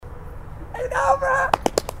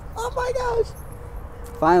Oh my gosh.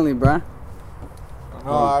 Finally, bruh.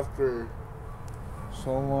 No, after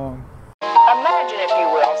so long. Imagine, if you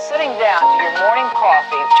will, sitting down to your morning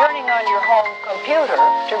coffee, turning on your home computer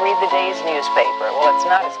to read the day's newspaper. Well, it's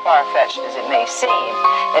not as far-fetched as it may seem.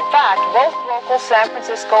 In fact, both local San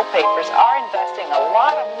Francisco papers are investing a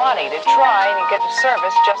lot of money to try and get a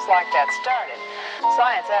service just like that started.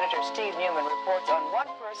 Science editor Steve Newman reports on one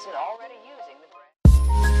person already using the brand.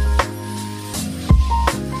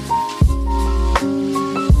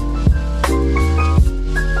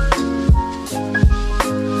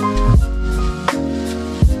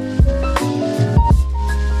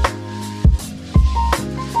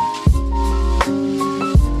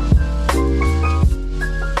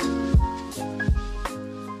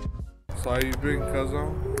 So how you been,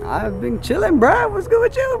 cousin? I've been chilling, bruh. What's good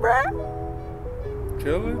with you, bruh?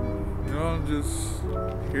 Chilling, you know, just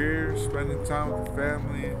here, spending time with the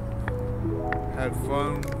family. Had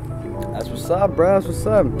fun. That's what's up, bruh. That's what's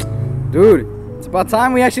up. Dude, it's about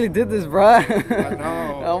time we actually did this, bruh. I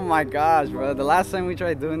know. Oh my gosh, bro. The last time we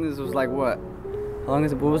tried doing this was like what? How long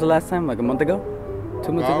is it? What was the last time? Like a month ago?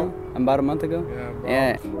 2 months ago? About a month ago?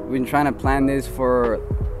 Yeah, we've been trying to plan this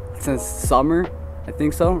since summer. I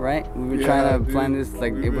think so, right? We've been trying to plan this,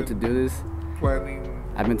 like able to do this. Planning.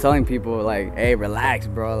 I've been telling people like, hey, relax,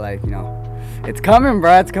 bro. Like, you know, it's coming,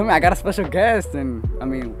 bro. It's coming. I got a special guest, and I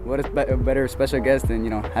mean, what is a better special guest than,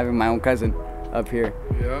 you know, having my own cousin up here?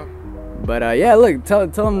 Yeah. But yeah, look, tell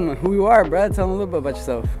them who you are, bro. Tell them a little bit about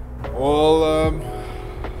yourself. Well,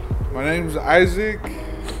 my name's Isaac.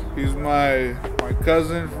 He's my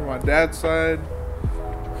cousin from my dad's side.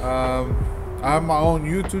 I have my own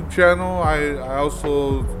YouTube channel. I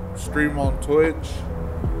also stream on Twitch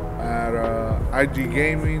at IG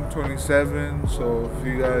Gaming 27. So if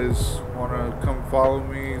you guys want to come follow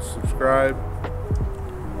me, subscribe.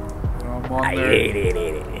 You know, I'm on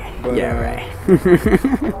there. But, yeah, right.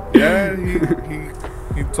 Yeah,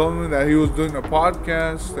 he told me that he was doing a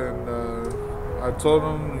podcast, and I told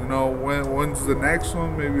him, you know, when's the next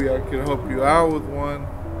one? Maybe I could help you out with one.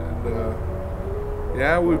 And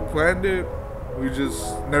yeah, we planned it. We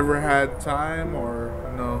just never had time, or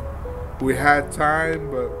you know, we had time,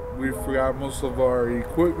 but we forgot most of our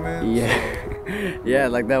equipment. Yeah, yeah,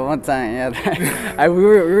 like that one time. Yeah, we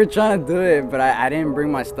were trying to do it, but I didn't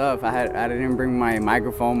bring my stuff. I didn't bring my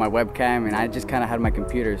microphone, my webcam, and I just kind of had my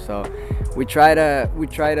computer. So we try to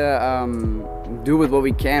do with what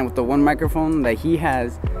we can with the one microphone that he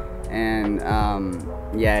has, and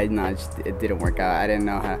yeah, no, it didn't work out. I didn't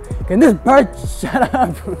know how. Can this bird shut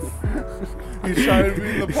up? He's trying to be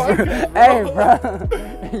in the podcast, bro. Hey, bro.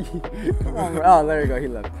 Come on, bro. Oh, there you go. He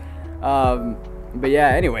left. But yeah,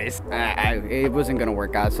 anyways, it wasn't gonna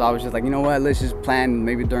work out. So I was just like, you know what? Let's just plan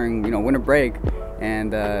maybe during, you know, winter break,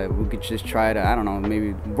 and we could just try to, I don't know,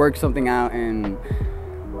 maybe work something out. And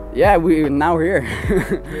yeah, now we're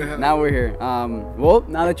here. Yeah. Now we're here. Well,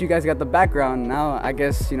 now that you guys got the background, now I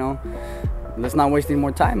guess, you know, let's not waste any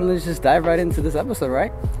more time and let's just dive right into this episode,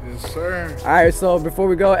 right? Yes, sir. All right, so before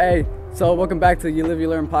we go, so welcome back to You Live, You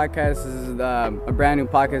Learn podcast. This is a brand new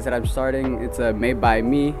podcast that I'm starting. It's made by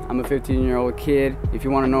me. I'm a 15-year-old kid. If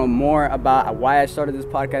you want to know more about why I started this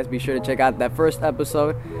podcast, be sure to check out that first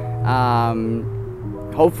episode.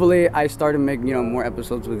 Hopefully, I start to make, you know, more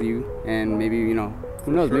episodes with you, and maybe, you know,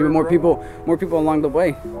 who knows, maybe more people along the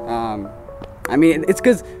way. I mean, it's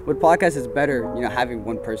because with podcasts, it's better, you know, having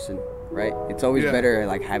one person, right? It's always better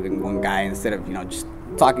like having one guy instead of, you know, just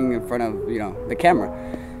talking in front of, you know, the camera.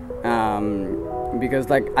 Because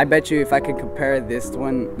like I bet you if I could compare this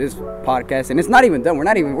podcast, and it's not even done,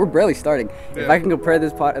 we're barely starting. If I can compare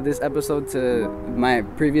this episode to my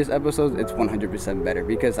previous episodes, it's 100% better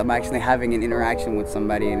because I'm actually having an interaction with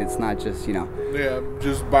somebody, and it's not just, you know,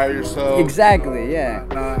 just by yourself. Exactly. Yeah.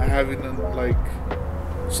 Not having like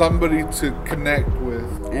somebody to connect with.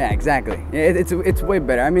 Yeah, exactly. It's way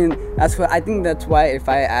better. I mean, I think that's why if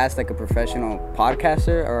I asked like a professional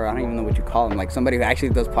podcaster, or I don't even know what you call them, like somebody who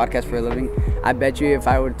actually does podcasts for a living, I bet you if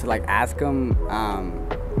I were to like ask them,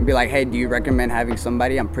 be like, hey, do you recommend having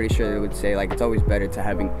somebody? I'm pretty sure they would say like it's always better to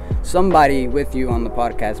having somebody with you on the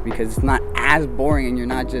podcast because it's not as boring and you're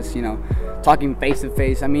not just, you know, talking face to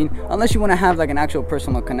face. I mean, unless you want to have like an actual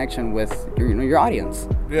personal connection with your audience.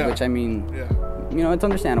 Yeah. Which I mean, you know, it's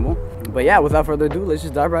understandable. But yeah, without further ado, let's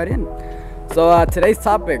just dive right in. So today's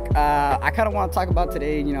topic, I kind of want to talk about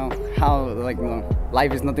today, you know, how like, you know,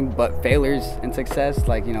 life is nothing but failures and success.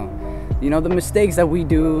 Like, you know, the mistakes that we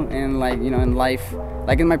do and like, you know, in life.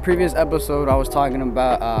 Like in my previous episode, I was talking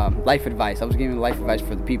about life advice. I was giving life advice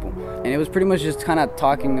for the people. And it was pretty much just kind of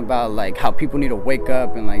talking about like how people need to wake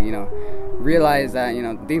up and like, you know, realize that, you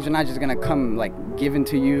know, things are not just gonna come like given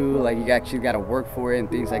to you, like you actually gotta work for it and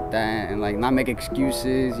things like that, and like not make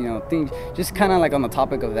excuses, you know, things just kind of like on the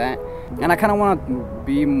topic of that. And I kind of want to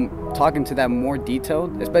be talking to that more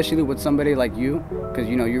detailed, especially with somebody like you, because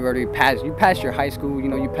you know you passed your high school, you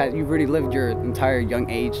know, you've already lived your entire young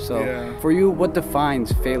age. So for you, what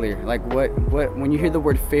defines failure? Like what when you hear the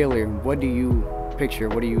word failure, what do you picture?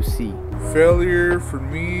 What do you see? Failure for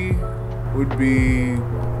me would be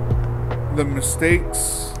the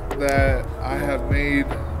mistakes that I have made,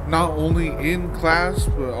 not only in class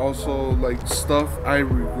but also like stuff I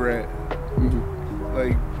regret,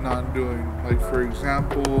 like not doing. Like for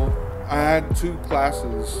example, I had 2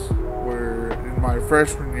 classes where in my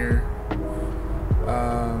freshman year,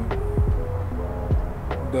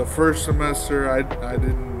 the first semester I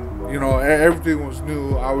didn't, you know, everything was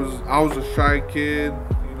new. I was a shy kid,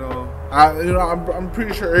 you know. I'm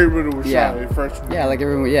pretty sure everybody was shy freshman. Yeah, like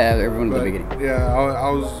everyone. Yeah, everyone at the beginning. Yeah, I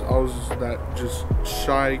was that just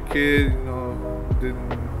shy kid. You know,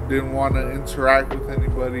 didn't want to interact with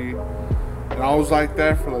anybody, and I was like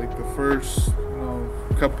that for like the first, you know,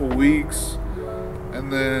 couple weeks,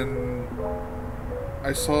 and then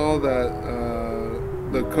I saw that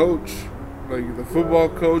the coach, like the football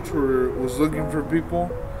coach, was looking for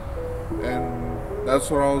people, and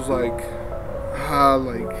that's when I was like,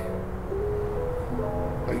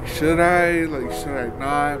 should I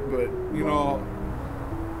not? But you know,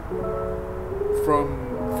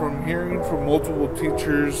 from hearing from multiple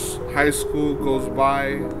teachers, high school goes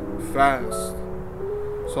by fast.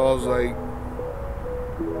 So I was like,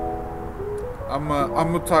 I'm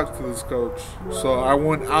gonna talk to this coach. So I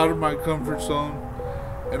went out of my comfort zone,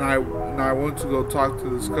 and I went to go talk to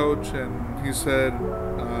this coach, and he said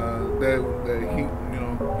that he, you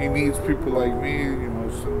know, he needs people like me, you know,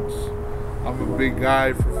 since I'm a big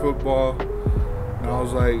guy for football. And I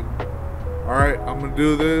was like, all right, I'm gonna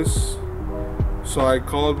do this. So I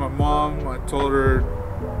called my mom. I told her,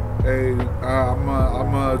 hey, I'm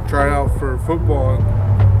gonna try out for football.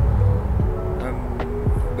 And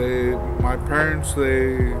my parents,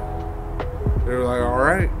 they were like, all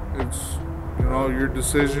right, it's, you know, your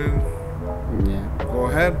decision. Yeah. Go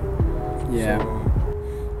ahead. Yeah. So,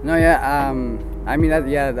 no, yeah. I mean,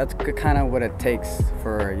 that's kind of what it takes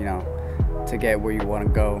for, you know, to get where you want to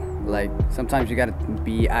go. Like sometimes you gotta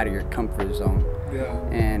be out of your comfort zone. Yeah.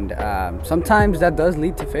 And sometimes that does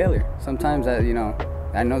lead to failure. Sometimes that, you know,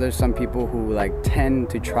 I know there's some people who like tend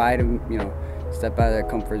to try to, you know, step out of their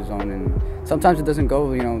comfort zone, and sometimes it doesn't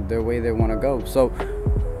go, you know, their way they want to go. So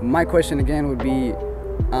my question again would be,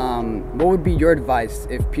 what would be your advice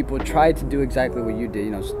if people tried to do exactly what you did,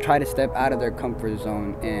 you know, try to step out of their comfort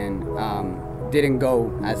zone and didn't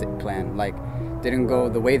go as it planned, like didn't go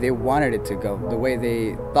the way they wanted it to go, the way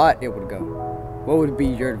they thought it would go? What would be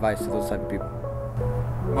your advice to those type of people?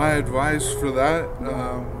 My advice for that,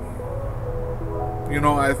 you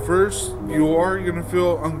know, at first you are gonna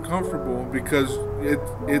feel uncomfortable because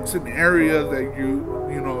it's an area that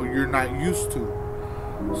you know you're not used to.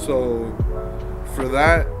 So for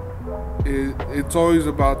that, it's always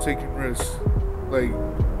about taking risks. Like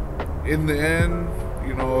in the end,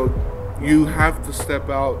 you know, you have to step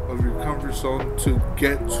out of your comfort zone to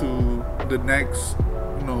get to the next,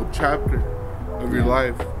 you know, chapter of your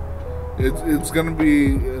life. It's gonna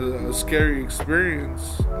be a scary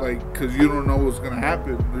experience, like, cause you don't know what's gonna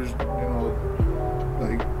happen. There's, you know,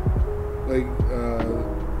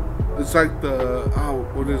 it's like the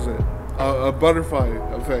what is it? A butterfly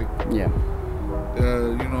effect. Yeah.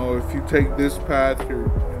 You know, if you take this path,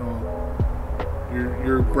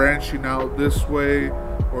 you're branching out this way,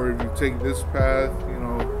 or if you take this path, you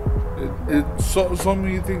know, so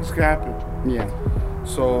many things can happen. Yeah.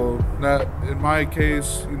 So that, in my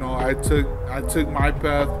case, you know, I took my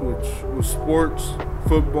path, which was sports,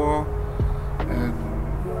 football, and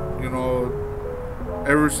you know,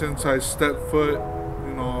 ever since I stepped foot,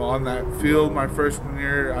 you know, on that field my freshman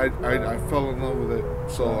year, I fell in love with it.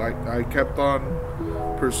 So I kept on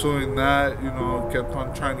pursuing that, you know, kept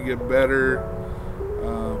on trying to get better.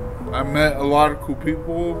 I met a lot of cool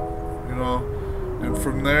people, you know, and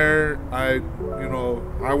from there I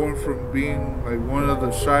went from being like one of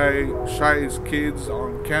the shyest kids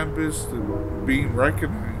on campus to being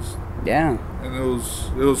recognized. Yeah. And it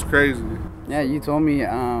was crazy. Yeah, you told me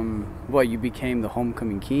you became the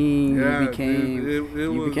homecoming king. Yeah, you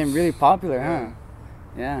became really popular, huh?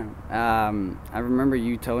 Yeah. I remember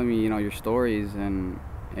you telling me, you know, your stories, and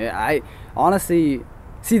I honestly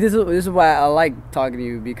see this is why I like talking to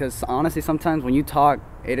you, because honestly sometimes when you talk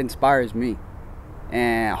it inspires me.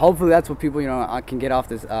 And hopefully that's what people, I can get off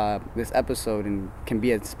this episode and can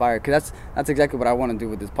be inspired. Because that's exactly what I want to do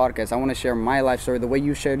with this podcast. I want to share my life story the way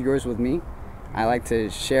you shared yours with me. I like to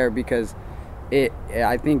share because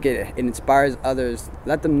I think it inspires others.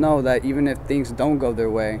 Let them know that even if things don't go their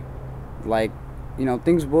way, like,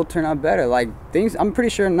 things will turn out better. Like, I'm pretty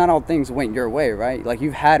sure not all things went your way, right? Like,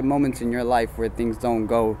 you've had moments in your life where things don't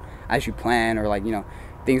go as you plan, or like,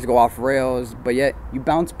 things go off rails, but yet you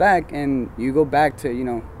bounce back and you go back to,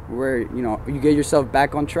 where, you get yourself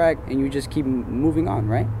back on track and you just keep moving on,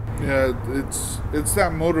 right? Yeah, it's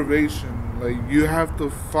that motivation. Like, you have to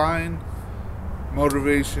find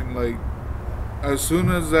motivation, like, as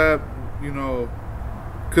soon as that,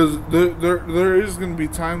 because there is going to be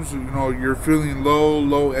times, you're feeling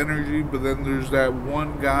low energy, but then there's that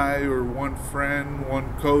one guy or one friend,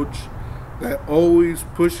 one coach that always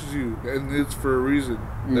pushes you, and it's for a reason.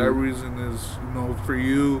 That reason is, for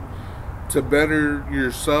you to better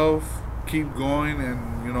yourself, keep going,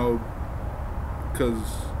 and, because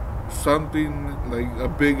something, like a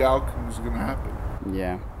big outcome is going to happen.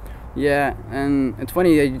 Yeah, and it's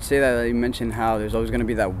funny that you say that you mentioned how there's always going to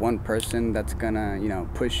be that one person that's going to,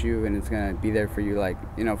 push you, and it's going to be there for you, like,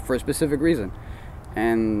 for a specific reason.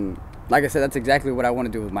 And like I said, that's exactly what I want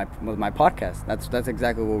to do with my podcast. That's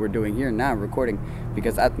exactly what we're doing here now, recording,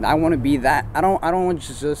 because I want to be that. I don't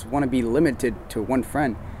just want to be limited to one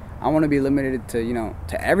friend. I want to be limited to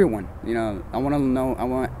to everyone. I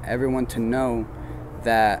want everyone to know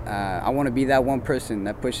that I want to be that one person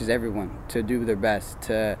that pushes everyone to do their best,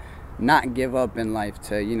 to not give up in life,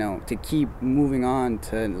 to keep moving on,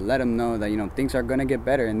 to let them know that things are gonna get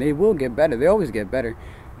better, and they will get better. They always get better.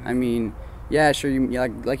 I mean, yeah, sure.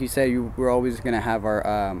 Like you said, we're always gonna have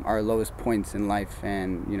our lowest points in life,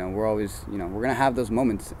 and we're always we're gonna have those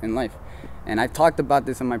moments in life. And I've talked about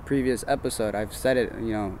this in my previous episode. I've said it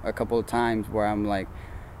a couple of times where I'm like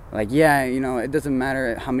yeah, it doesn't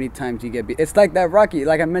matter how many times you get beat. It's like that Rocky,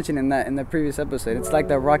 like I mentioned in the previous episode. It's like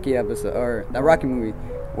that Rocky episode, or that Rocky movie,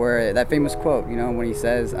 where that famous quote, when he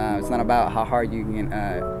says, "It's not about how hard you can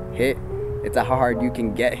hit, it's how hard you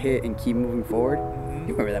can get hit and keep moving forward."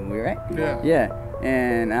 You remember that movie, right? Yeah.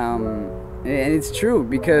 And it's true,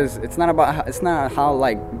 because it's not how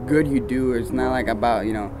like good you do. It's not like about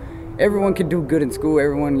everyone can do good in school.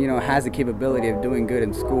 Everyone has the capability of doing good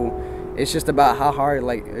in school. It's just about how hard,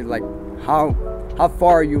 like how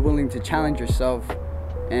far are you willing to challenge yourself,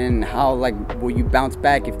 and how will you bounce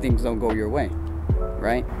back if things don't go your way,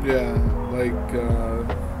 right? Yeah, like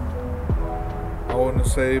I want to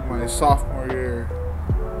say my sophomore year.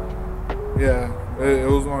 Yeah, it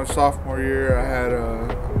was my sophomore year. I had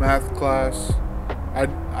a math class. I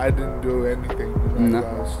didn't do anything in that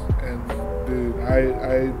class, and dude,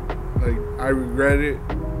 I regret it,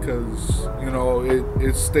 because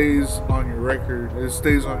it stays on your record, it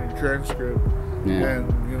stays on your transcript.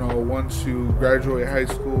 And once you graduate high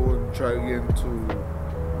school and try to get into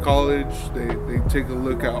college, they take a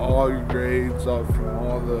look at all your grades from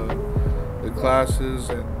all the classes,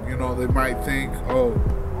 and they might think, oh,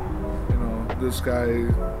 this guy,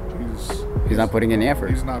 he's not putting in effort.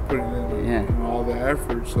 He's not putting in all the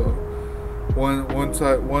effort. So once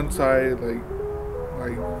I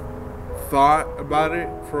thought about it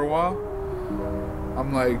for a while,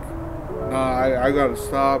 I'm like, nah, I gotta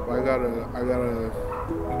stop. I gotta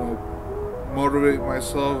motivate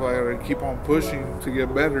myself. I gotta keep on pushing to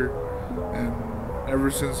get better. And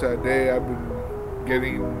ever since that day, I've been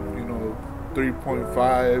getting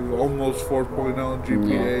 3.5, almost 4.0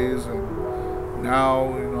 GPAs, and now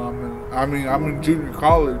I'm in junior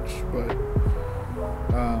college, but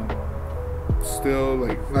still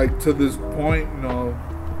like to this point,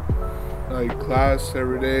 like class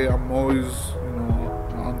every day, I'm always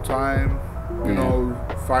on time,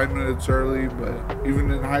 5 minutes early. But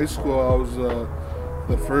even in high school, I was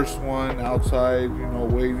the first one outside,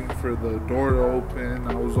 waiting for the door to open.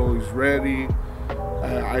 I was always ready.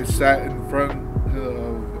 I sat in front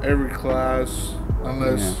of every class,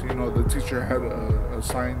 unless the teacher had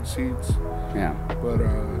assigned seats. Yeah. But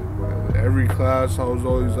every class, I was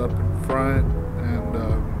always up in front, and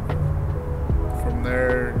from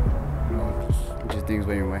there, just things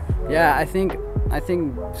went your way. Yeah, I think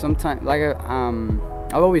sometimes, like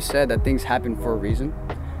I've always said that things happen for a reason.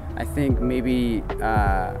 I think maybe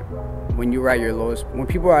when you were at your lowest, when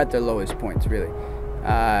people are at their lowest points, really,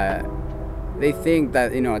 they think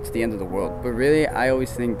that it's the end of the world. But really, I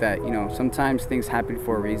always think that sometimes things happen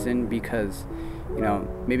for a reason, because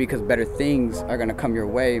maybe because better things are gonna come your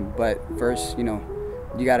way. But first,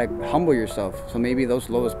 you gotta humble yourself. So maybe those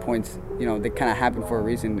lowest points, they kind of happen for a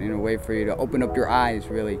reason, in a way for you to open up your eyes,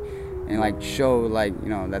 really, and like show like, you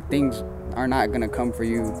know, that things are not gonna come for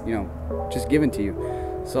you, you know, just given to you.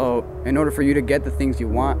 So in order for you to get the things you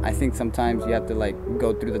want, I think sometimes you have to like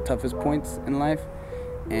go through the toughest points in life,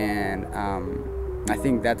 and I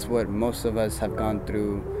think that's what most of us have gone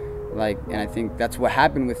through. Like, and I think that's what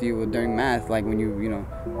happened with you during math. Like when you know,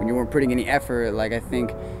 when you weren't putting any effort. Like I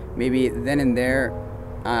think maybe then and there,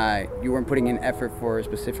 you weren't putting in effort for a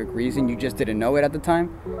specific reason. You just didn't know it at the time.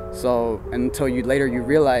 So until you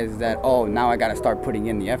realize that, oh, now I gotta start putting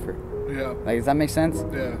in the effort. Yeah. Like, does that make sense?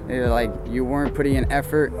 Yeah. Like you weren't putting in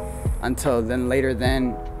effort until then later.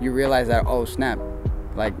 Then you realize that, oh snap,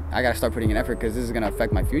 like I gotta start putting in effort because this is gonna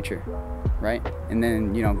affect my future, right? And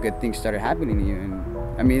then, you know, good things started happening to you. And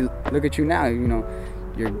I mean, look at you now. You know,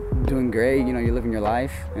 you're doing great. You know, you're living your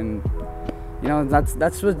life, and you know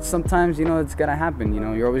that's what sometimes, you know, it's gonna happen. You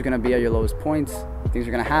know, you're always gonna be at your lowest points. Things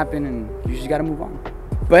are gonna happen, and you just gotta move on.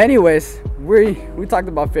 But anyways, we talked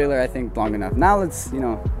about failure, I think, long enough. Now let's, you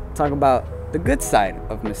know, talk about the good side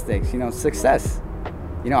of mistakes. You know, success.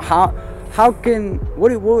 You know, how can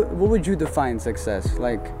what would you define success?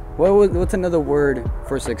 Like, what's another word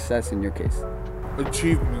for success in your case?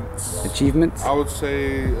 Achievements. I would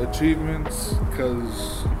say achievements,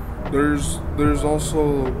 because there's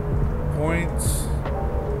also points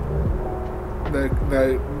that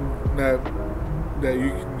you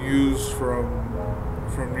can use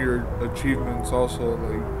from your achievements also.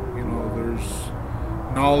 Like, you know, there's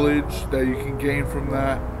knowledge that you can gain from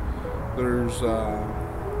that. There's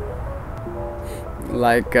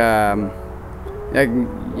like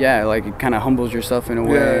it kind of humbles yourself in a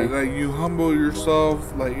way. Yeah, like you humble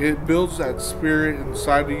yourself. Like it builds that spirit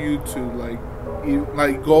inside of you to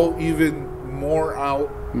like go even more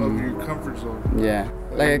out of your comfort zone. Yeah,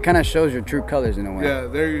 like it kind of shows your true colors in a way. Yeah,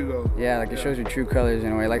 there you go. Yeah, like it shows your true colors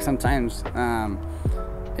in a way. Like sometimes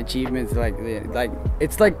achievements, like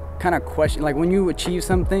it's like kind of question. Like when you achieve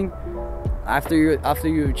something, after you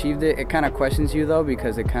achieved it, it kind of questions you though,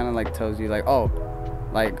 because it kind of like tells you like, oh,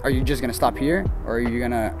 like, are you just gonna stop here, or are you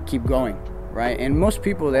gonna keep going, right? And most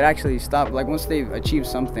people, that actually stop, like once they've achieved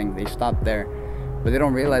something, they stop there, but they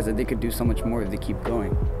don't realize that they could do so much more if they keep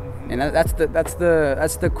going. And that's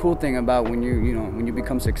the cool thing about when when you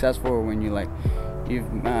become successful, or when you you've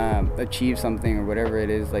achieved something or whatever it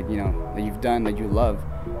is, like, you know, that you've done that you love,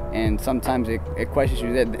 and sometimes it questions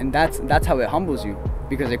you, and that's how it humbles you,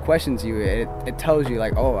 because it questions you. It tells you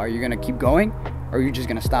like, oh, are you gonna keep going, or are you just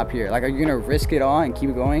gonna stop here? Like, are you gonna risk it all and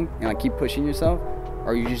keep going and like keep pushing yourself,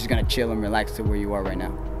 or are you just gonna chill and relax to where you are right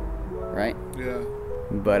now, right? Yeah.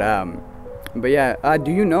 But yeah,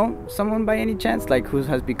 do you know someone by any chance, like, who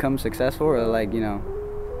has become successful, or like, you know,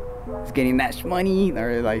 is getting that money,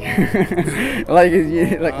 or like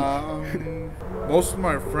most of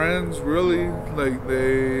my friends, really, like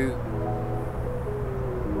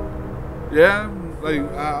like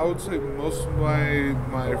I would say most of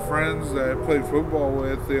my friends that I played football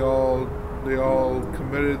with, they all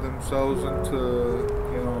committed themselves into,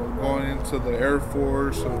 you know, going into the Air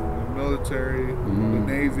Force or the military, the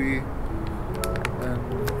Navy, and,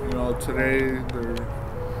 you know, today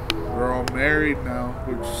they're all married now,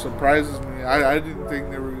 which surprises me. I didn't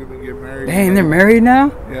think they were gonna get married. Dang, they're married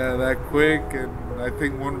now? Yeah, that quick. And I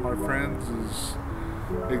think one of my friends is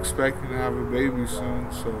expecting to have a baby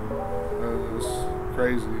soon, so that's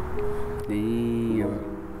crazy. Damn.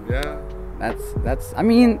 Yeah. That's I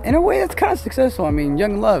mean, in a way, that's kind of successful. I mean,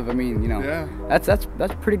 young love. I mean, you know, yeah.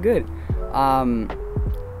 That's pretty good.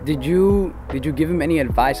 Did you give him any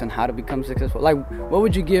advice on how to become successful? Like, what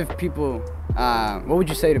would you give people? What would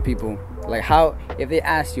you say to people? Like, how, if they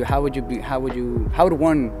asked you, how would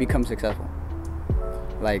one become successful?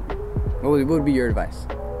 Like, what would be your advice?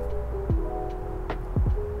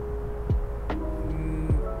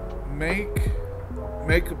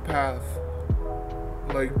 Make a path.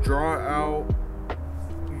 Like, draw out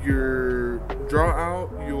your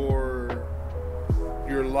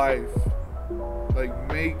life. Like,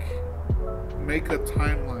 make a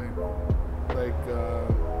timeline.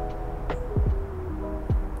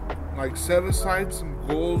 Like set aside some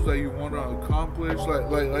goals that you want to accomplish,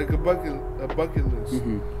 like a bucket list.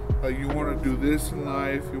 Mm-hmm. Like, you want to do this in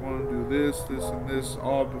life, you want to do this and this,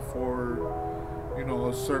 all before, you know,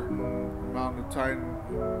 a certain amount of time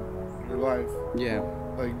in your life. Yeah.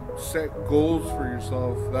 Like, set goals for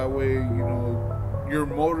yourself. That way, you know, you're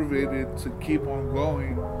motivated to keep on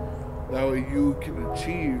going. That way you can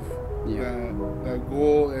achieve that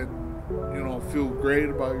goal, and, you know, feel great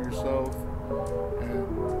about yourself, and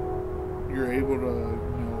you're able to,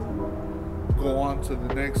 you know, go on to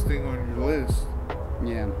the next thing on your list.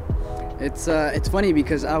 Yeah, it's funny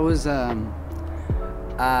because I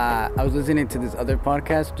I was listening to this other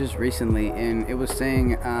podcast just recently, and it was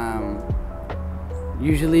saying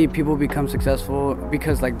usually people become successful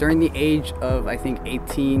because like during the age of I think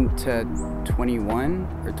 18 to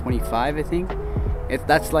 21 or 25, I think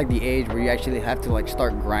that's like the age where you actually have to like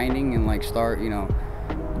start grinding and like start, you know,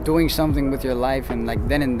 doing something with your life, and like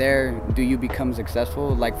then and there do you become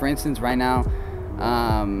successful. Like for instance right now,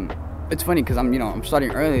 it's funny because I'm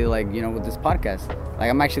starting early, like, you know, with this podcast. Like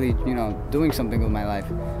I'm actually, you know, doing something with my life.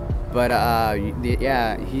 But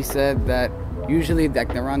yeah, he said that usually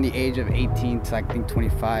like around the age of 18 to I think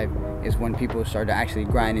 25 is when people start to actually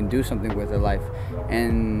grind and do something with their life,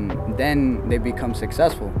 and then they become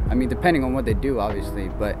successful. I mean, depending on what they do, obviously,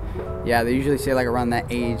 but yeah, they usually say like around that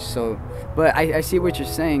age. So, but I see what you're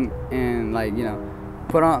saying, and like, you know,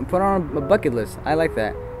 put on a bucket list. I like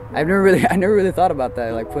that. I never really thought about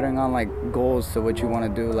that, like putting on like goals to what you want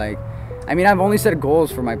to do. Like, I mean, I've only set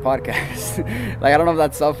goals for my podcast. Like, I don't know if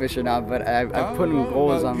that's selfish or not, but I've put in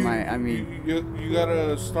goals on my. I mean, you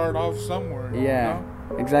gotta start off somewhere. Yeah, you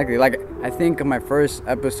know? exactly. Like, I think in my first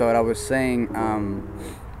episode, I was saying,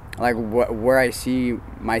 like where I see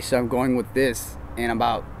myself going with this, and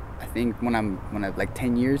about I think when I like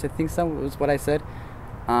 10 years, I think so was what I said.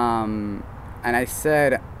 And I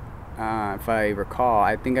said, if I recall,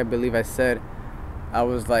 I believe I said, I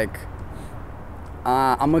was like,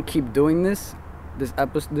 I'm gonna keep doing this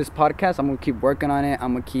podcast. I'm gonna keep working on it.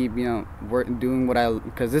 I'm gonna keep, you know, doing what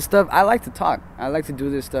because this stuff, I like to talk. I like to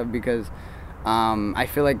do this stuff because I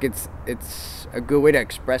feel like it's a good way to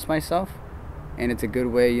express myself, and it's a good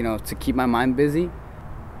way, you know, to keep my mind busy.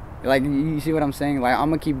 Like, you see what I'm saying? Like, I'm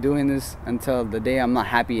gonna keep doing this until the day I'm not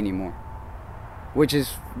happy anymore. Which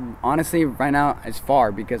is honestly right now it's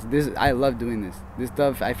far, because I love doing this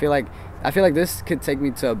stuff. I feel like this could take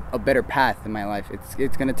me to a better path in my life.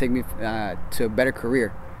 It's gonna take me to a better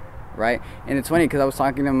career, right? And it's funny because I was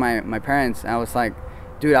talking to my parents, and I was like,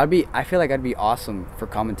 dude, I feel like I'd be awesome for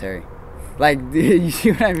commentary. Like, you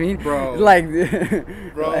see what I mean, bro? Like,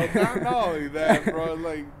 bro, not only that, bro.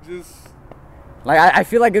 Like, just like I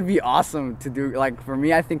feel like it'd be awesome to do. Like, for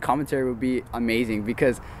me, I think commentary would be amazing,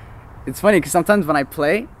 because it's funny because sometimes when I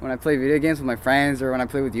play video games with my friends, or when I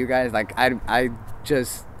play with you guys, like I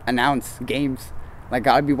just announce games. Like,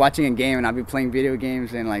 I'd be watching a game and I'd be playing video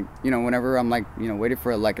games, and like, you know, whenever I'm like, you know, waiting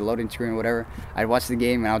for like a loading screen or whatever, I'd watch the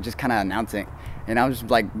game and I'll just kind of announce it. And I was just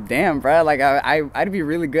like, damn, bro, like I'd be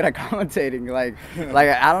really good at commentating. Like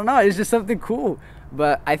I don't know, it's just something cool.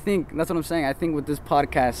 But I think that's what I'm saying. I think with this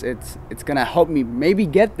podcast, it's gonna help me maybe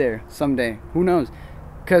get there someday. Who knows?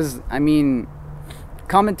 Because I mean,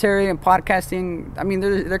 commentary and podcasting, I mean,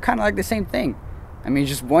 they're kind of like the same thing. I mean,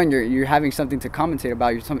 just one, you're having something to commentate about,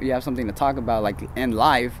 you have something to talk about, like, and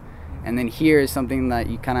live, and then here is something that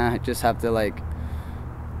you kind of just have to, like,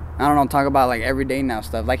 I don't know, talk about like everyday now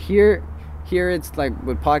stuff. Like here it's like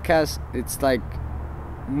with podcasts, it's like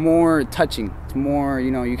more touching. It's more,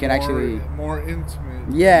 you know, you can actually more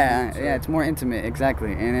intimate. Yeah, it's more intimate,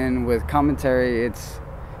 exactly. And then with commentary, it's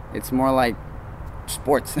more like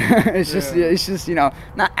sports. It's just, you know,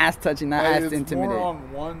 not as touching, not as intimidating. It's more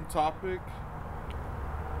on one topic.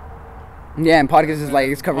 Yeah, and podcast is like,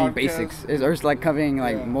 it's covering basics. It's like covering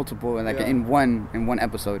like multiple, and like in one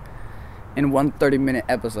episode, in one 30-minute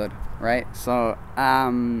episode, right? So I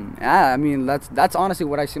mean, that's honestly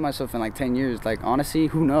what I see myself in like 10 years. Like, honestly,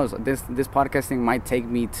 who knows? This podcasting might take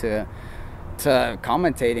me to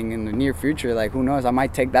commentating in the near future. Like, who knows? I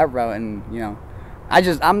might take that route, and you know,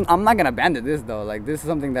 I'm not gonna abandon this though. Like, this is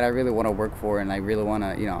something that I really want to work for, and I really want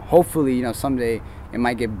to, you know, hopefully, you know, someday it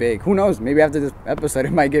might get big. Who knows? Maybe after this episode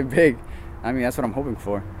it might get big. I mean, that's what I'm hoping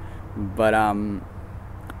for. But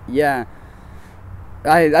yeah,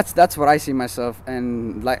 that's what I see myself,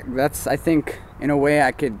 and like that's, I think in a way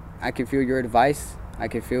I could feel your advice. I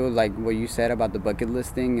could feel like what you said about the bucket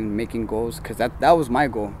list thing and making goals, because that was my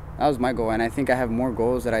goal. That was my goal, and I think I have more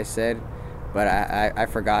goals that I said, but I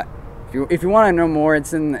forgot. If you want to know more,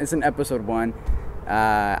 it's in episode 1.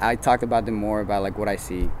 I talked about them more, about like what I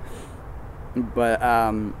see. But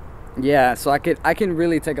yeah, so I can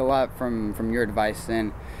really take a lot from your advice.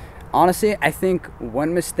 And honestly, I think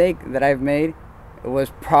one mistake that I've made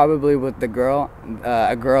was probably with a girl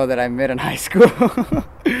that I met in high school.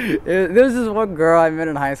 There was this one girl I met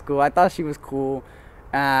in high school. I thought she was cool,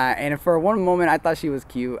 and for one moment I thought she was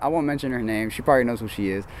cute. I won't mention her name. She probably knows who she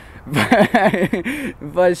is,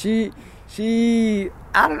 but she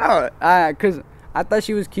I don't know, cause I thought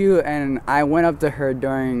she was cute, and I went up to her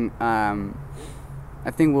during I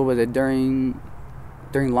think, what was it, during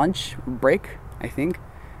lunch break, I think,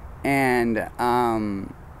 and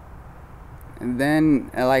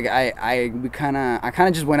then like I kind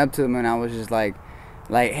of just went up to them, and I was just like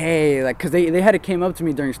like, hey, like, cause they had came up to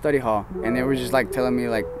me during study hall, and they were just like telling me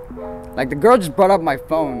like the girl just brought up my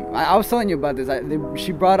phone. I was telling you about this.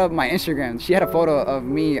 She brought up my Instagram. She had a photo of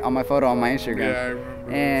me on my photo on my Instagram. Yeah, I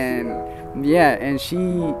remember. And yeah, and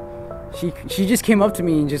she just came up to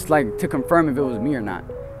me and just like to confirm if it was me or not.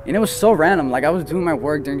 And it was so random. Like, I was doing my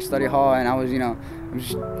work during study hall, and I was, I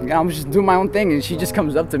was just doing my own thing, and she just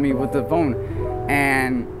comes up to me with the phone,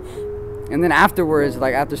 and then afterwards,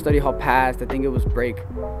 like after study hall passed, I think it was break,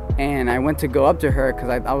 and I went to go up to her because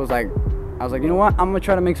I was like, you know what? I'm gonna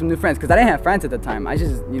try to make some new friends because I didn't have friends at the time. I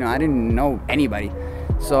just, I didn't know anybody,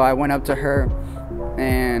 so I went up to her,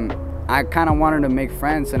 and I kind of wanted to make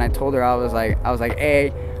friends, and I told her I was like,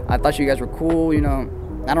 hey, I thought you guys were cool,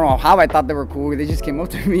 I don't know how I thought they were cool. They just came up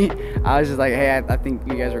to me. I was just like, hey, I think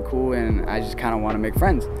you guys are cool, and I just kind of want to make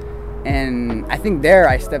friends. And I think there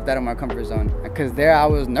I stepped out of my comfort zone, because there I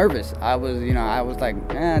was nervous. I was like,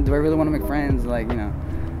 do I really want to make friends? Like,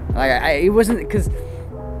 it wasn't, because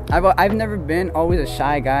I've never been always a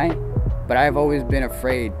shy guy, but I've always been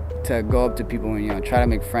afraid to go up to people and, try to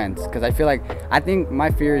make friends, because I think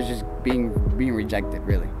my fear is just being rejected,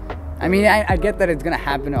 really. I mean, I get that it's going to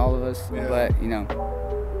happen to all of us, yeah. But,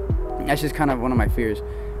 that's just kind of one of my fears.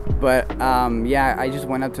 But yeah, I just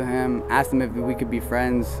went up to him, asked him if we could be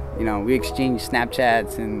friends. We exchanged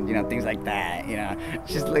Snapchats and things like that.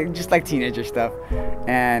 Just like teenager stuff.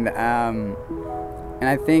 And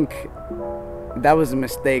I think that was a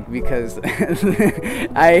mistake, because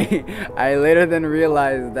I later then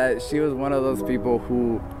realized that she was one of those people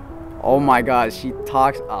who, oh my God, she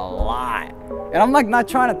talks a lot. And I'm like not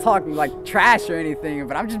trying to talk like trash or anything,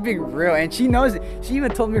 but I'm just being real, and she knows it. She even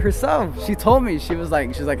told me herself. She told me, she was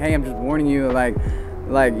like, hey, I'm just warning you, like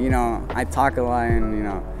I talk a lot,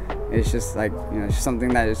 and it's just like it's just something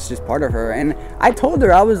that is just part of her. And I told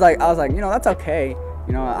her, I was like that's okay.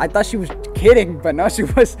 I thought she was kidding, but no, she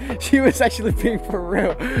was actually being for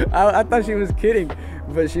real. I thought she was kidding,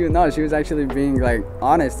 but she was actually being like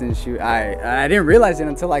honest, and I didn't realize it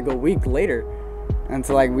until like a week later.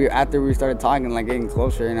 Until like after we started talking, like getting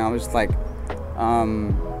closer, and I was just like,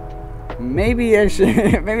 maybe I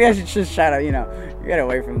should just try to get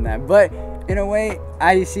away from that. But in a way,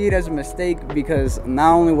 I see it as a mistake, because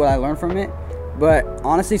not only will I learn from it, but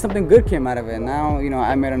honestly something good came out of it. Now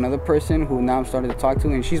I met another person who now I'm starting to talk to,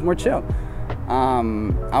 and she's more chill.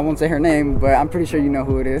 I won't say her name, but I'm pretty sure you know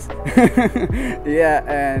who it is. Yeah,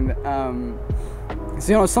 and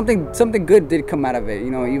so something good did come out of it.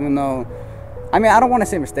 Even though, I mean, I don't want to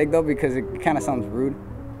say mistake though, because it kind of sounds rude,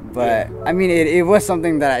 but yeah. I mean, it was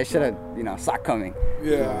something that I should have, saw coming.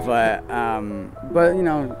 Yeah. But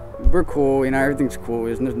we're cool. Everything's cool.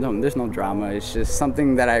 There's no drama. It's just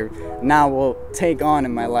something that I now will take on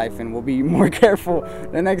in my life, and will be more careful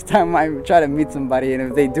the next time I try to meet somebody. And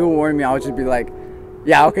if they do warn me, I'll just be like,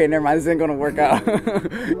 yeah, okay, never mind. This ain't gonna work out.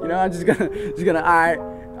 I'm just gonna, all right.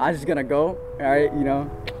 I'm just gonna go. All right,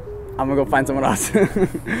 I'm gonna go find someone else.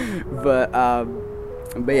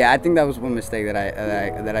 but yeah, I think that was one mistake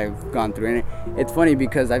that I've gone through. And it's funny,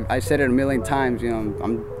 because I said it a million times.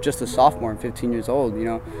 I'm just a sophomore, I'm 15 years old.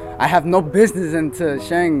 I have no business into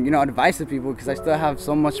sharing advice to people, because I still have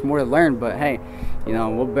so much more to learn. But hey,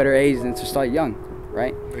 what better age than to start young,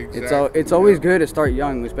 right? Exactly. It's always good to start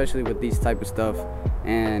young, especially with these type of stuff.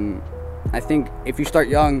 And I think if you start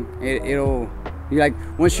young, it'll like,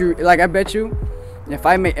 once you, like, I bet you, if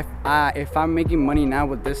I'm making money now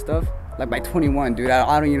with this stuff, like by 21, dude,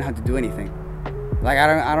 I don't even have to do anything. Like,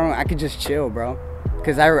 I could just chill, bro,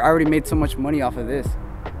 because I already made so much money off of this.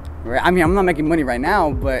 Right? I mean, I'm not making money right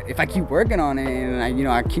now, but if I keep working on it, and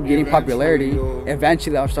I keep getting popularity,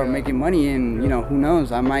 eventually I'll start making money, and who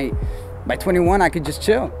knows, I might, by 21 I could just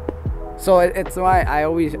chill. So it's why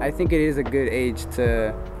I think it is a good age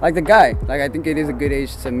to, like the guy, like I think it is a good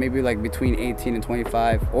age to maybe like between 18 and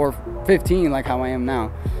 25 or 15, like how I am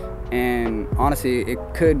now. And honestly, it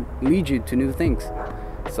could lead you to new things.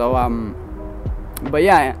 So but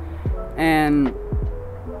yeah, and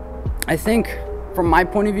I think from my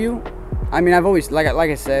point of view, I mean, I've always, like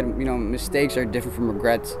I said, mistakes are different from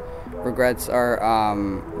regrets. Regrets are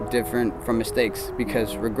different from mistakes,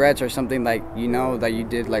 because regrets are something like that you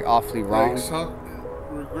did like awfully wrong.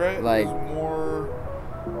 Regret is more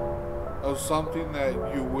of something that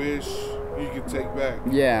you wish you could take back.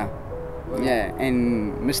 Yeah. Yeah,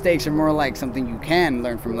 and mistakes are more like something you can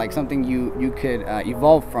learn from, like something you could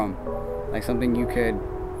evolve from, like something you could,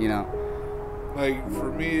 Like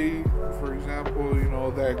for me, for example,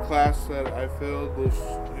 that class that I failed, those,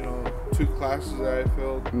 2 classes that I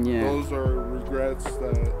failed, those are regrets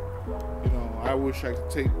that, I wish I could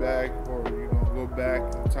take back, or, go back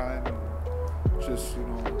in time and just,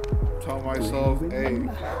 tell myself, hey,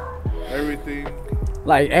 everything.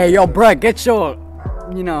 Like, hey, yo, bruh, get your,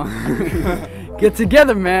 get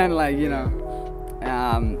together, man. Like,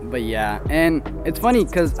 but yeah, and it's funny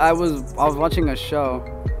because I was watching a show.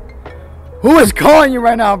 Who is calling you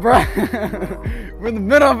right now, bruh? We're in the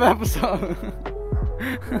middle of an episode.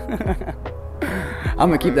 I'm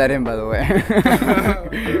gonna keep that in, by the way.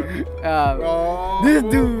 This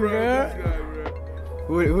dude, bro.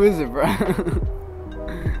 Who is it, bro?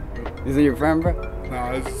 Is it your friend, bro?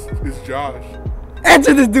 Nah, it's Josh.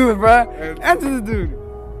 Answer this dude, bro. Answer this dude.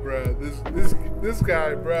 Bruh, this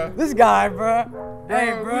guy, bruh. This guy, bro.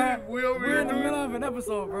 Hey, bro. We're in the middle of an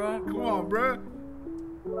episode, bro. Come on, bruh.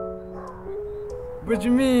 What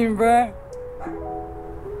you mean, bro?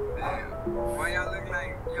 Why y'all look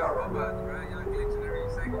like y'all robots, bro? Y'all glitching every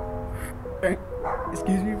second.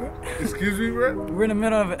 Excuse me, bro? Excuse me, bro? We're in the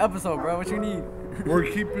middle of an episode, bro. What you need? We're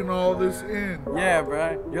keeping all this in. Yeah,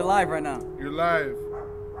 bro. You're live right now. You're live.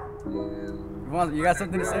 You got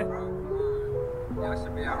something to say? Y'all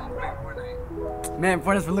should be out on playing Fortnite. Man,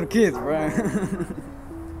 Fortnite's for little kids, bro.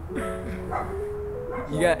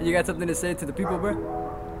 You got something to say to the people, bro?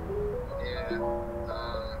 Yeah.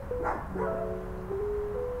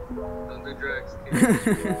 Don't do drugs, kids.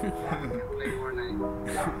 Play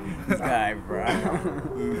Fortnite. This guy, bro.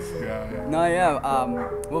 This guy. No, yeah.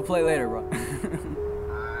 We'll play later, bro.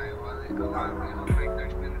 Alright, well, I'll play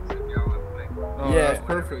 30 minutes if y'all want to play. Oh, Yeah. that's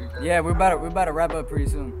perfect. Yeah, we're about to wrap up pretty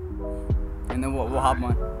soon, and then we'll hop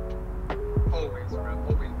on. Always, bro.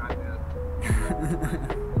 Always right there.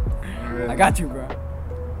 All right. I got you, bro.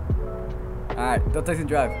 All right, don't text and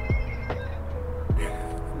drive.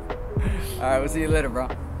 All right, we'll see you later, bro.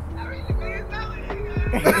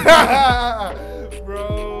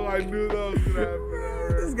 Bro, I knew that was gonna happen.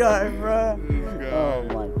 This guy, bro. This guy. Oh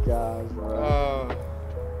my gosh, bro.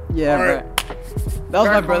 Yeah, all bro. right. That was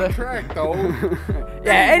my Back brother. on track, though.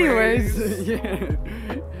 Yeah. Anyways, yeah.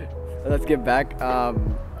 Let's get back.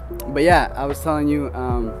 But yeah, I was telling you.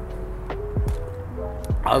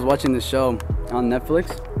 I was watching the show on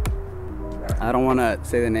Netflix. I don't want to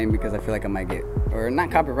say the name because I feel like I might get, or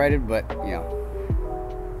not copyrighted, but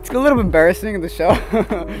it's a little bit embarrassing of the show.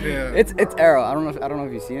 Yeah. It's Arrow. I don't know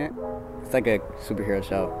if you've seen it. It's like a superhero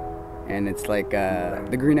show, and it's like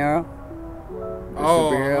the Green Arrow. The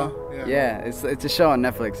superhero. Yeah. It's a show on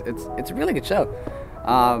Netflix. It's a really good show.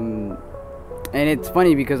 And it's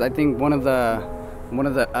funny because I think one of the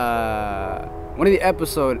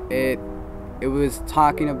episode it was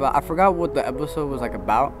talking about, I forgot what the episode was like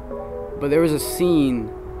about, but there was a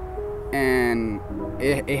scene and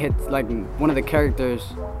it hits like one of the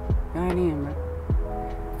characters. God damn, bro.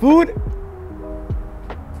 Food?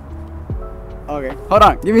 Okay, hold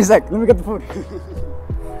on, give me a sec, let me get the food.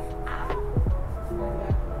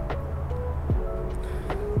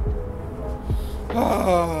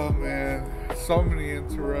 Oh man, so many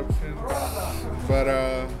interruptions. But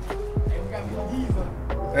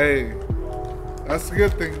hey, that's a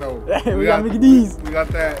good thing though. We got Mickey D's. We got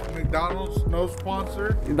that McDonald's, no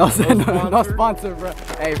sponsor. No sponsor, bro.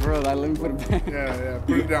 Hey, bro, let me put it back. Yeah,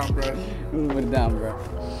 put it down, bro. Let me put it down, bro.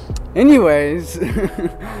 Anyways, wait,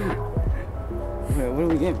 what do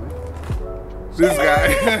we get, bro? This guy.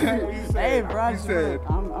 Hey, bro, He said,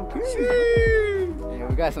 I'm curious. Yeah,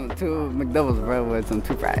 we got some 2 McDoubles, bro, with some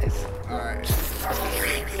 2 fries. Alright.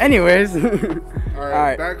 Anyways,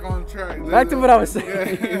 Alright, back on track. Back to what I was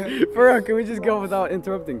saying. Yeah. For real, can we just go without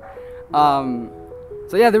interrupting?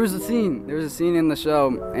 So yeah, there was a scene in the show,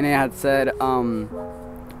 and it had said, and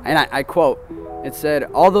I quote, it said,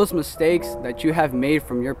 all those mistakes that you have made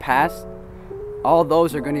from your past, all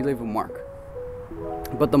those are going to leave a mark.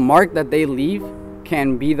 But the mark that they leave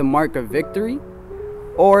can be the mark of victory,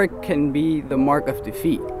 or it can be the mark of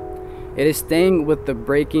defeat. It is staying with the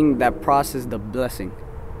breaking that process the blessing.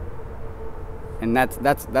 And that's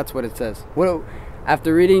what it says.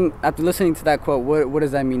 After listening to that quote, what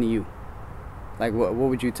does that mean to you? Like, what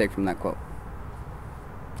would you take from that quote?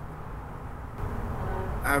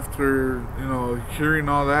 After hearing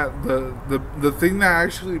all that, the thing that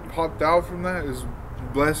actually popped out from that is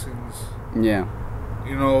blessings. Yeah.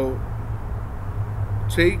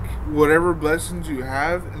 Take whatever blessings you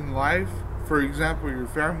have in life. For example, your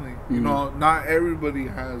family. Mm-hmm. Not everybody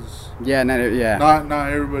has. Yeah, not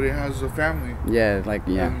everybody has a family. Yeah, and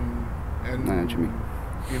And I know what you mean.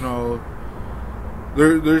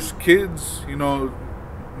 There's kids.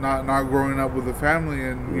 Not growing up with a family,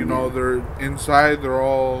 and they're inside. They're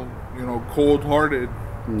all cold-hearted.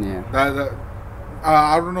 Yeah. That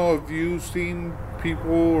I don't know if you've seen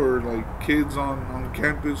people or like kids on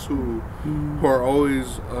campus who are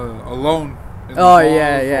always alone in the Oh malls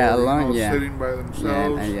yeah, or, alone, yeah. sitting by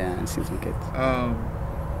themselves. Yeah, I've seen some kids.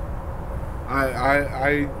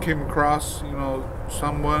 I came across,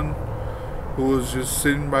 someone who was just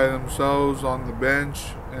sitting by themselves on the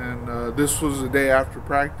bench, and this was the day after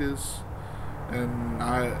practice, and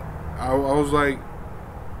I was like,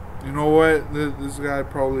 you know what, this guy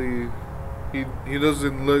probably, he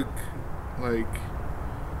doesn't look like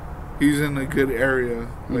he's in a good area,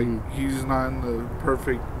 like he's not in the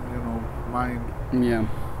perfect, mind. Yeah.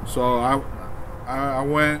 So I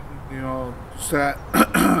went, sat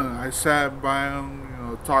I sat by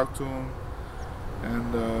him, talked to him,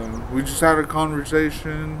 and we just had a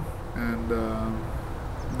conversation, and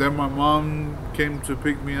then my mom came to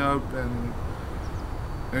pick me up, and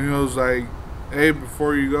it was like, hey,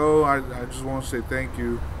 before you go, I just want to say thank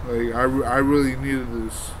you. Like, I really needed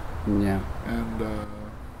this. Yeah. And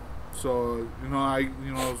so, I'm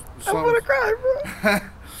gonna cry, bro.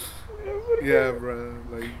 Yeah, bro.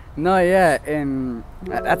 Like, no, yeah, and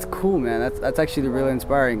that's cool, man. That's actually really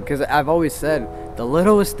inspiring, because I've always said the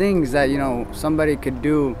littlest things that somebody could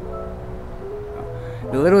do.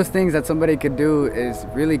 The littlest things that somebody could do is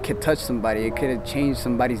really could touch somebody. It could have changed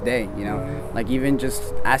somebody's day, Like even just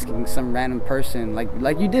asking some random person,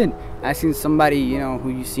 like you did, asking somebody, who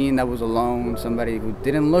you seen that was alone, somebody who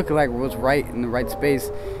didn't look like was right in the right space,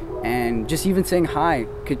 and just even saying hi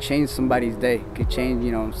could change somebody's day, could change,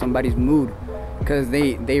 somebody's mood, because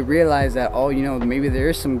they realize that, oh, maybe there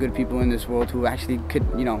is some good people in this world who actually could,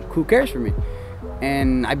 who cares for me.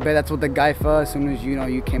 And I bet that's what the guy felt as soon as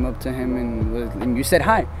you came up to him and you said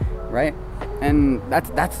hi, right? And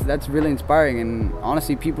that's really inspiring. And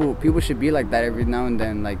honestly, people should be like that every now and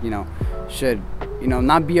then. Like, should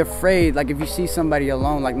not be afraid. Like if you see somebody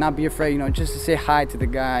alone, like not be afraid. Just to say hi to the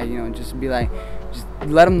guy. Just be like, just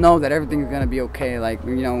let him know that everything's gonna be okay. Like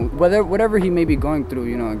whatever he may be going through.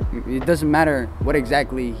 It doesn't matter what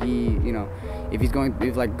exactly he if he's going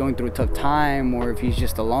through a tough time, or if he's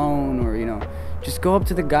just alone, or just go up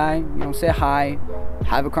to the guy, say hi,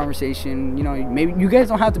 have a conversation. Maybe you guys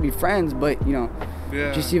don't have to be friends, but yeah.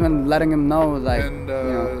 just even letting him know, like, and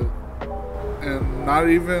not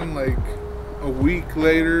even like a week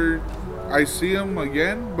later, I see him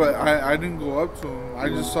again, but I didn't go up to him. I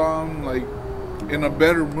just saw him like in a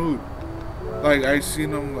better mood. Like I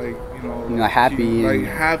seen him happy,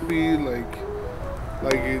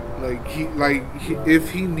 if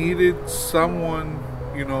he needed someone,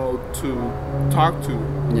 to talk to.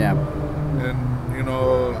 Yeah. And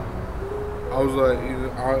I was like,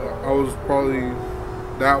 I was probably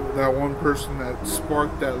that one person that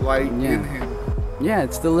sparked that light in him. Yeah,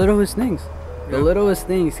 it's the littlest things. The Yeah. littlest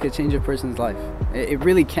things can change a person's life. It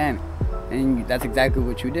really can, and that's exactly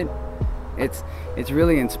what you did. It's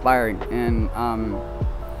really inspiring, and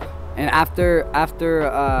after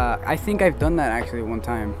I think I've done that actually one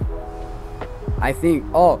time. I think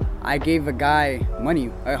I gave a guy money,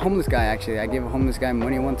 a homeless guy actually. I gave a homeless guy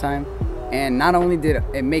money one time, and not only did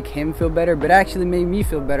it make him feel better, but it actually made me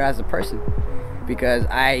feel better as a person, because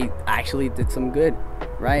I actually did some good,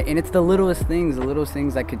 right? And it's the littlest things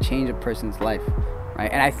that could change a person's life, right?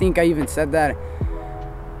 And I think I even said that.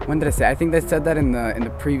 When did I say? I think I said that in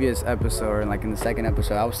the previous episode, or like in the second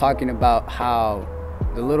episode. I was talking about how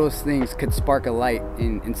the littlest things could spark a light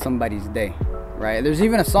in somebody's day, right? There's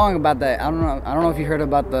even a song about that. I don't know if you heard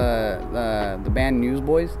about the band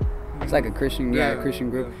Newsboys. It's like a Christian Christian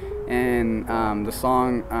group, and the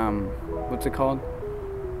song, what's it called?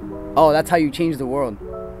 Oh, that's how you change the world.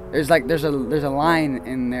 There's a line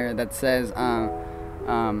in there that says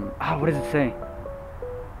what does it say?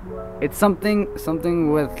 It's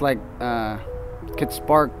something with like could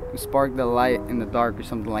spark the light in the dark, or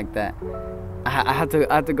something like that. I have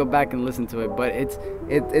to go back and listen to it, but it's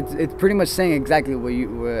pretty much saying exactly what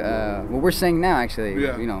we're saying now, actually.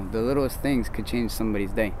 Yeah. The littlest things could change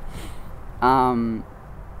somebody's day. And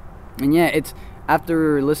yeah, it's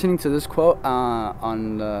after listening to this quote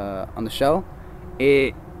on the show,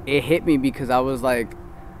 it hit me, because I was like,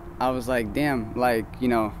 damn, like,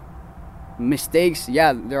 mistakes,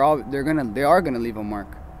 yeah, they are gonna leave a mark,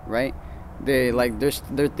 right? There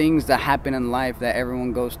are things that happen in life that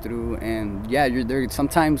everyone goes through, and yeah,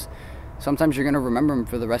 sometimes you're gonna remember them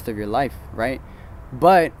for the rest of your life, right?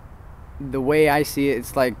 But the way I see it,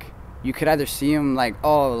 it's like you could either see them like,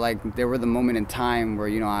 oh, like there were the moment in time where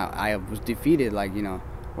I was defeated, like,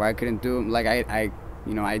 where I couldn't do, like I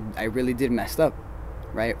really did messed up,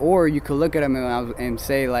 right? Or you could look at them and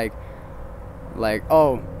say like,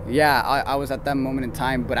 oh yeah, I was at that moment in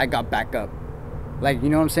time, but I got back up. Like, you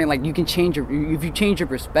know what I'm saying? Like, you can if you change your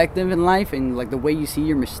perspective in life, and like the way you see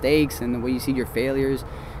your mistakes and the way you see your failures,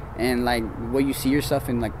 and like what you see yourself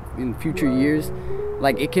in, like in future years,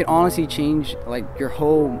 like it could honestly change like your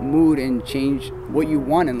whole mood and change what you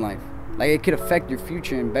want in life. Like it could affect your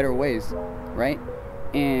future in better ways, right?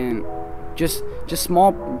 And just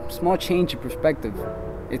small change in perspective,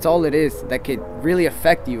 it's all it is that could really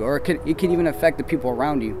affect you, or it could even affect the people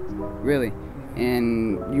around you, really.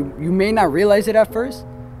 And you may not realize it at first,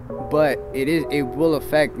 but it will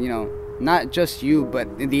affect, you know, not just you,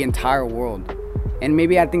 but the entire world. And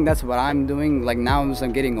maybe I think that's what I'm doing, like now as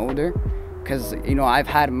I'm getting older, because, you know, I've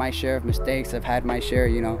had my share of mistakes, I've had my share,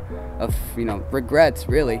 you know, of, you know, regrets,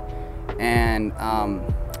 really. And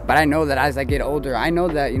but I know that as I get older, I know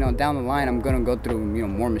that, you know, down the line I'm gonna go through, you know,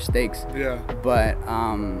 more mistakes. Yeah. But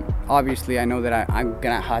obviously I know that I'm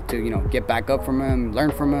gonna have to, you know, get back up from him,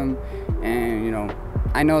 learn from him, and, you know,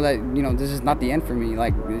 I know that, you know, this is not the end for me.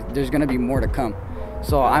 Like there's gonna be more to come.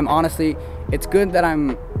 So I'm honestly, it's good that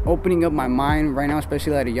I'm opening up my mind right now,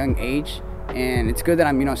 especially at a young age. And it's good that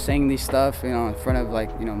I'm, you know, saying these stuff, you know, in front of, like,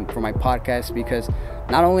 you know, for my podcast, because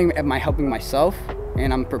not only am I helping myself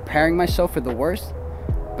and I'm preparing myself for the worst,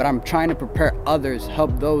 but I'm trying to prepare others,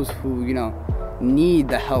 help those who, you know, need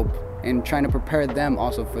the help, and trying to prepare them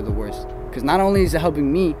also for the worst. Because not only is it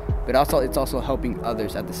helping me, but also it's also helping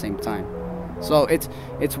others at the same time. So it's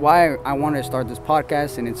why I wanted to start this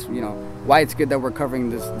podcast, and it's, you know, why it's good that we're covering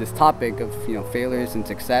this topic of, you know, failures and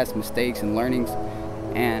success, mistakes and learnings,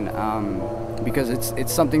 and because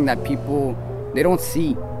it's something that people, they don't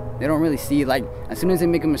see. They don't really see. Like as soon as they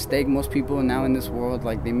make a mistake, most people now in this world,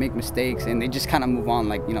 like they make mistakes and they just kind of move on,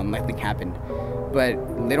 like, you know, nothing happened. But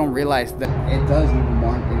they don't realize that it does leave a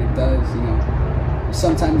mark, and it does, you know,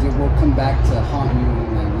 sometimes it will come back to haunt you,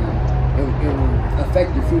 and, like, you know, it will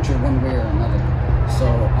affect your future one way or another. So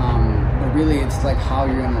but really it's like how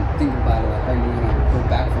you're gonna think about it, like how you're gonna go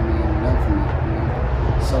back from it and learn from it, you know.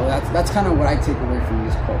 So that's kind of what I take away from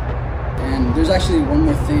this quote. And there's actually one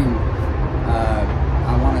more thing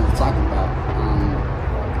I wanted to talk about,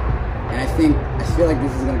 and I feel like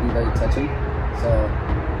this is going to be very touching. So,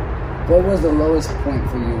 what was the lowest point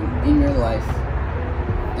for you in your life,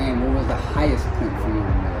 and what was the highest point for you in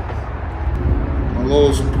your life? My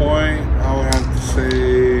lowest point, I would have to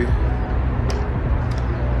say,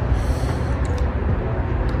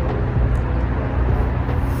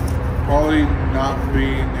 probably not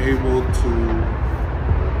being able to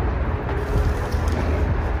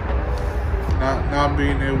not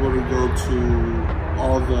being able to go to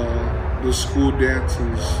all the school dances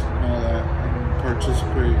and all that, and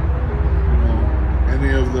participate, you know,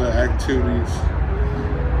 any of the activities.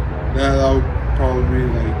 That would probably be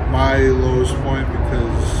like my lowest point,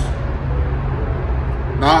 because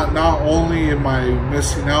not only am I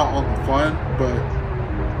missing out on the fun, but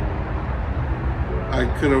I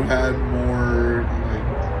could have had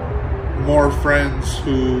more friends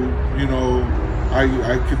who, you know,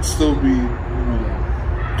 I could still be, you know,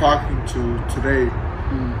 talking to today.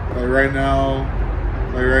 Like right now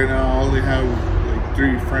I only have like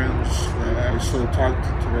 3 friends that I still talk to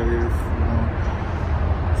today.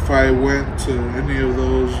 If I went to any of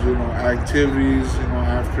those, you know, activities, you know,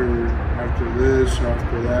 after this or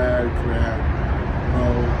after that, I could have, you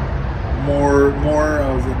know, more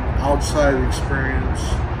of an outside experience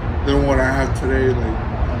than what I have today.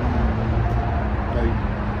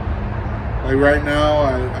 Like right now,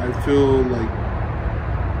 I feel like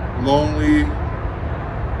lonely.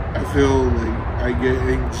 I feel like I get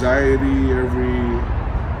anxiety every,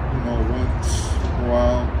 you know, once in a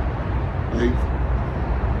while. Like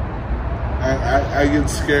I get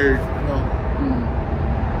scared, you know.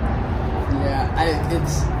 Yeah,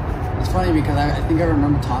 it's funny because I think I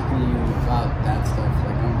remember talking to you about that stuff,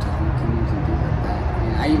 like going to homecomings and things like that.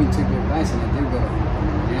 And I even took your advice, and I did go to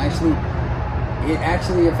homecoming. And it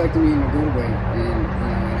actually affected me in a good way. And, you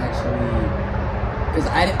know, it actually, because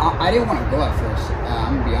I didn't want to go at first.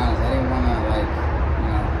 I'm gonna be honest, I didn't want to, like, you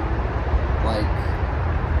know, like,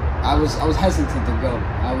 I was hesitant to go.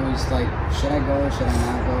 I was like, should I go? Should I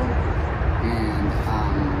not go? And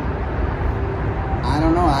I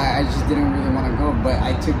don't know. I just didn't really want to go, but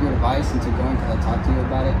I took your advice into going because I talked to you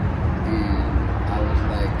about it, and I was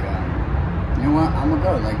like, you know what? I'm gonna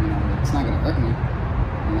go. Like, you know, it's not gonna hurt me.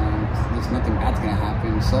 You know, there's nothing bad's gonna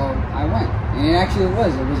happen. So I went, and it actually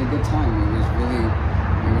was. It was a good time. It was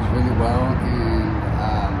really well,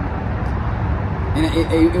 and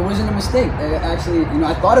it wasn't a mistake. Actually, you know,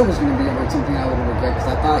 I thought it was gonna be something I would regret, because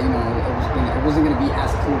I thought, you know, it wasn't gonna be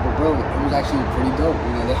as cool, but bro, it was actually pretty dope.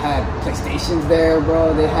 You know, they had PlayStations there,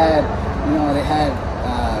 bro. They had, you know,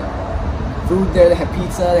 food there. They had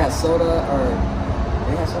pizza. They had soda, or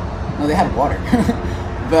they had soda? No, they had water.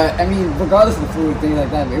 But I mean, regardless of the food and things like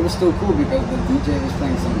that, it was still cool because the DJ was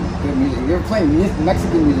playing some good music. They were playing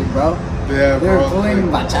Mexican music, bro. Yeah, They were pulling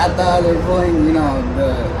bachata. They were pulling,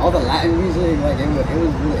 all the Latin music. Like it was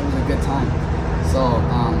a good time. So,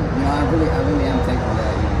 I really am thankful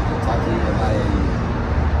that I'm talking to you about it.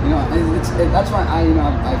 And, that's why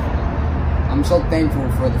I'm so thankful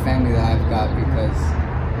for the family that I've got because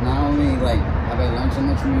not only like have I learned so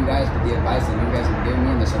much from you guys, but the advice that you guys have given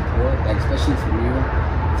me and the support, like especially from you,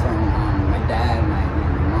 from my dad and my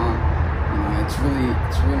mom. It's really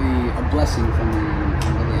a blessing for me. And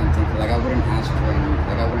I really am thankful. Like I wouldn't ask for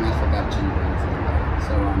God to change or anything like that.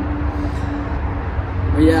 So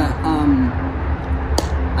but yeah,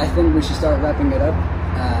 I think we should start wrapping it up.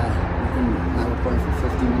 We've been now recording for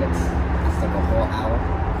 50 minutes. That's like a whole hour.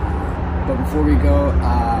 But before we go,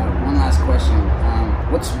 one last question.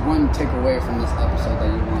 What's one takeaway from this episode that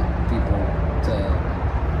you want people to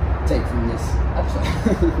take from this episode?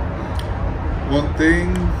 One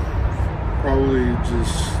thing, probably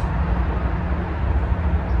just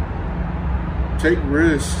take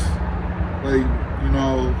risks. Like,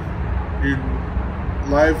 your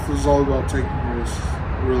life is all about taking risks,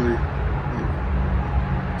 really. Like,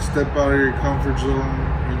 step out of your comfort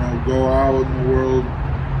zone, go out in the world,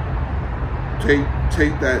 take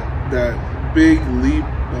that big leap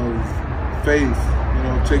of faith,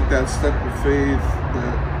 take that step of faith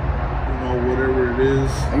that, whatever it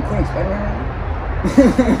is. Are you quoting Spider-Man right now?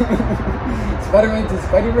 Spider-Man to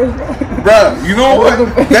Spider-Verse, bro? Bruh, you know what?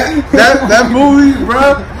 that movie,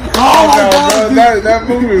 bruh. Oh my God, bro, that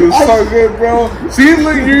movie was so good, bro. See,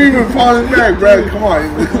 look, you're even falling back, bro. Come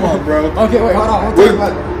on, bro. Okay, wait, hold on. We'll talk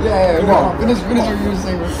about. Yeah, come on. Finish what you were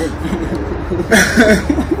saying real quick.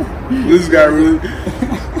 This guy really.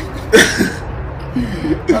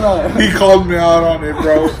 He called me out on it,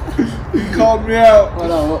 bro. He called me out.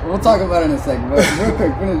 Hold on, we'll talk about it in a second. But real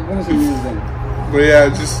quick, finish what you were saying. But yeah,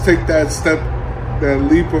 just take that step, that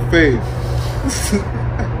leap of faith.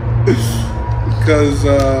 Because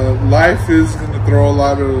life is going to throw a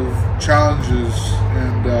lot of challenges,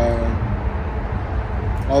 and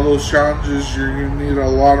all those challenges, you're going to need a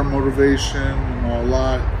lot of motivation, a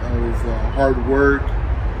lot of hard work,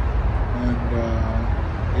 and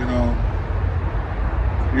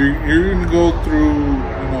you're going to go through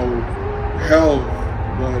hell,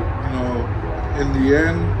 but in the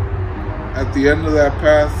end, at the end of that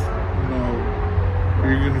path,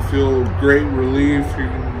 you're going to feel great relief.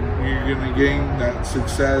 You're going to gain that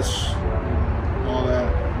success and all that.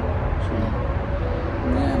 So.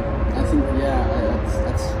 Yeah, I think,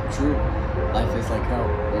 that's true. Life is like hell.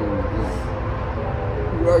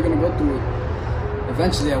 We are going to go through it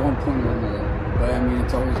eventually at one point or another. But I mean,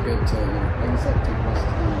 it's always good to, like I said, take risks.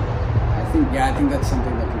 I think that's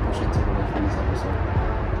something that people should take away from this episode.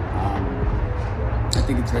 I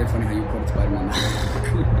think it's very funny how you quoted Spider-Man.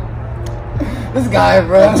 This guy,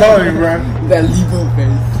 bro. I'm telling you, bro. That leap of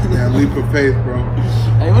faith. Yeah, leap of faith, bro.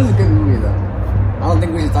 It was a good movie, though. I don't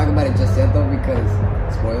think we should talk about it just yet, though, because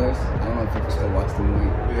spoilers. I don't know if people still watch the movie.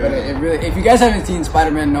 Yeah. But it really, if you guys haven't seen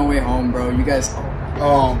Spider-Man No Way Home, bro, you guys.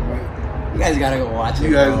 Oh, man. You guys gotta go watch it.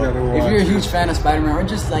 You guys gotta watch it. If you're a huge fan of Spider-Man, or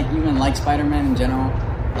just even like Spider-Man in general,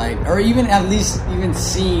 or even at least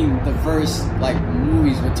seen the first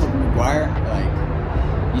movies with Tobey Maguire,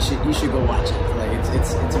 you should go watch it.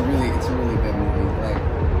 It's a really good movie.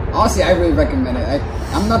 Honestly, I really recommend it.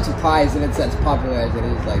 I'm not surprised that it's as popular as it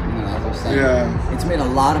is. As I was saying, yeah, it's made a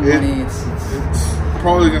lot of money. It's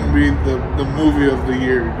probably gonna be the movie of the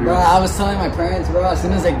year, dude. Bro. I was telling my parents, bro, as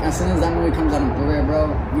soon as that movie comes out on Blu-ray,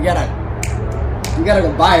 bro, we gotta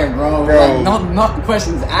go buy it, bro. No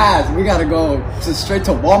questions asked. We gotta go straight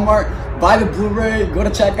to Walmart, buy the Blu-ray, go to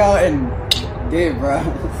checkout, and get it, bro.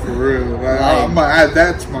 For real, I'm gonna add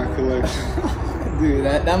that to my collection. Dude,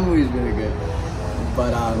 that movie's really good.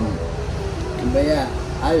 But yeah,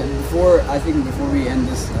 before we end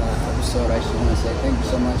this episode, I just want to say thank you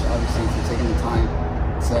so much, obviously, for taking the time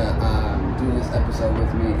to do this episode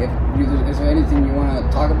with me. Is there anything you want to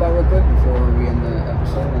talk about real quick before we end the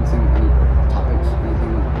episode? Any topics, anything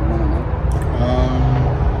you want to know?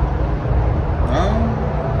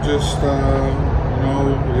 Just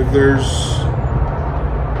if there's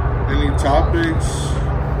any topics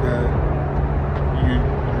that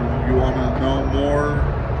you want to know more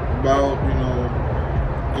about,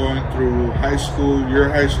 going through high school, your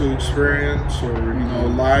high school experience, or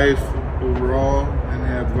life overall,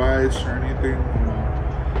 any advice or anything,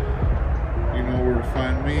 you know where to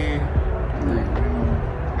find me, or,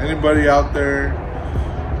 anybody out there,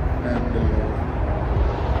 and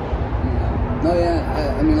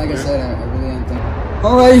I mean, like I said, I really am thankful.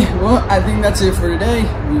 Alright, well, I think that's it for today.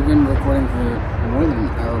 We've been recording for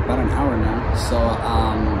about an hour now. So,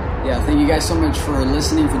 yeah, thank you guys so much for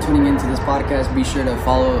listening, for tuning into this podcast. Be sure to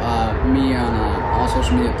follow me on all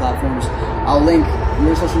social media platforms. I'll link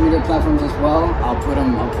your social media platforms as well. I'll put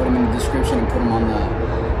them in the description and put them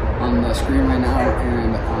on the screen right now.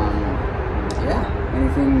 And yeah,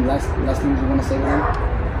 anything last things you want to say, man?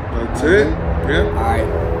 That's it. Yeah. Alright.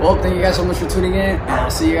 Well, thank you guys so much for tuning in, and I'll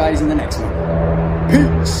see you guys in the next one.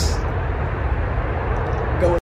 Peace.